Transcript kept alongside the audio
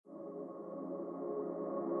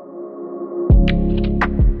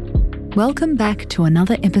Welcome back to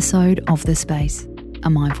another episode of The Space, a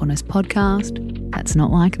mindfulness podcast that's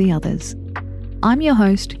not like the others. I'm your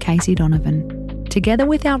host, Casey Donovan. Together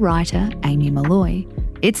with our writer, Amy Molloy,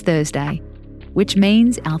 it's Thursday, which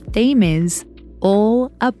means our theme is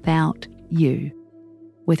all about you,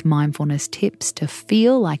 with mindfulness tips to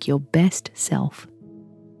feel like your best self.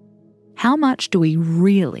 How much do we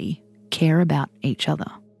really care about each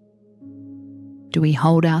other? Do we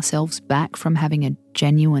hold ourselves back from having a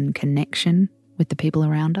genuine connection with the people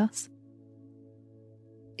around us?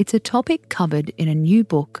 It's a topic covered in a new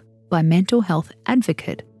book by mental health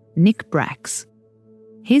advocate Nick Bracks.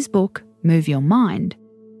 His book, Move Your Mind,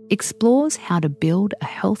 explores how to build a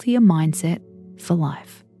healthier mindset for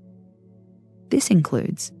life. This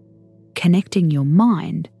includes connecting your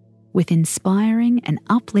mind with inspiring and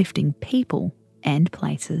uplifting people and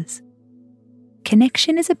places.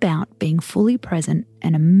 Connection is about being fully present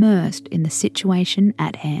and immersed in the situation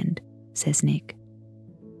at hand, says Nick.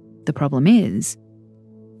 The problem is,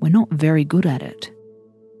 we're not very good at it.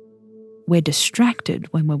 We're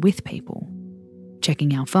distracted when we're with people,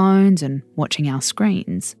 checking our phones and watching our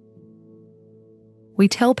screens. We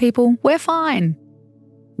tell people we're fine,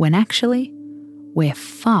 when actually we're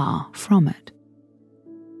far from it.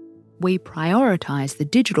 We prioritise the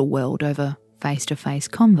digital world over face-to-face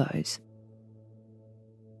convos.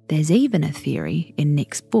 There's even a theory in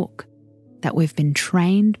Nick's book that we've been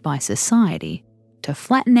trained by society to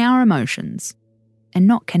flatten our emotions and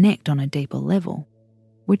not connect on a deeper level,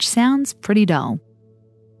 which sounds pretty dull.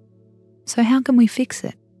 So how can we fix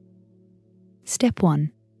it? Step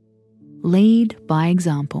 1. Lead by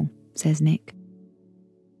example, says Nick.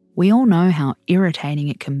 We all know how irritating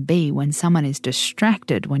it can be when someone is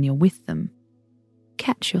distracted when you're with them.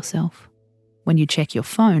 Catch yourself when you check your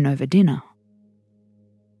phone over dinner,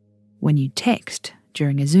 when you text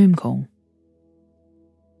during a Zoom call,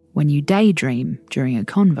 when you daydream during a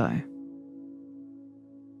convo.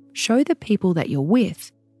 Show the people that you're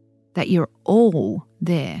with that you're all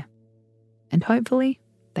there, and hopefully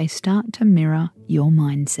they start to mirror your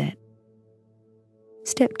mindset.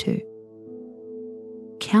 Step 2.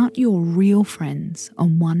 Count your real friends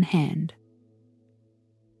on one hand.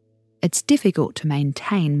 It's difficult to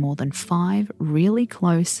maintain more than 5 really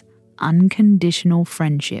close, unconditional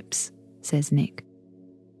friendships, says Nick.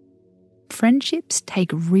 Friendships take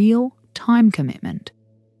real time commitment,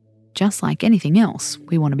 just like anything else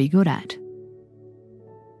we want to be good at.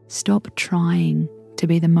 Stop trying to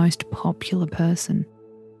be the most popular person.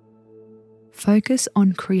 Focus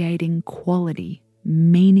on creating quality,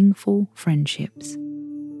 meaningful friendships.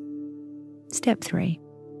 Step 3.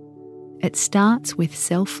 It starts with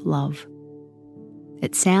self-love.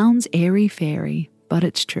 It sounds airy-fairy, but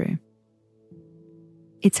it's true.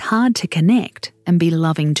 It's hard to connect and be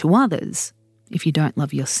loving to others if you don't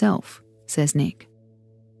love yourself, says Nick.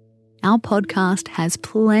 Our podcast has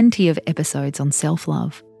plenty of episodes on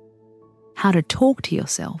self-love, how to talk to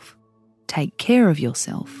yourself, take care of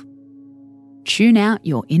yourself, tune out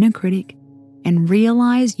your inner critic, and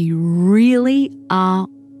realise you really are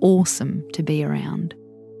awesome to be around.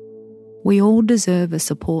 We all deserve a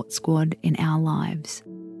support squad in our lives,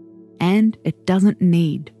 and it doesn't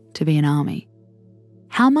need to be an army.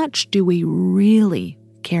 How much do we really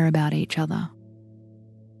care about each other?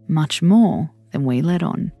 Much more than we let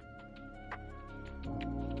on.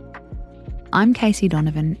 I'm Casey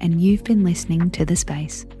Donovan, and you've been listening to The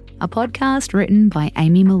Space, a podcast written by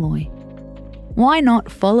Amy Molloy. Why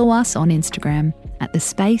not follow us on Instagram at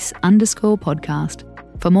 @thespace_podcast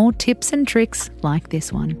for more tips and tricks like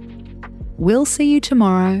this one. We'll see you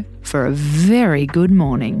tomorrow for a very good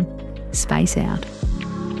morning. Space out.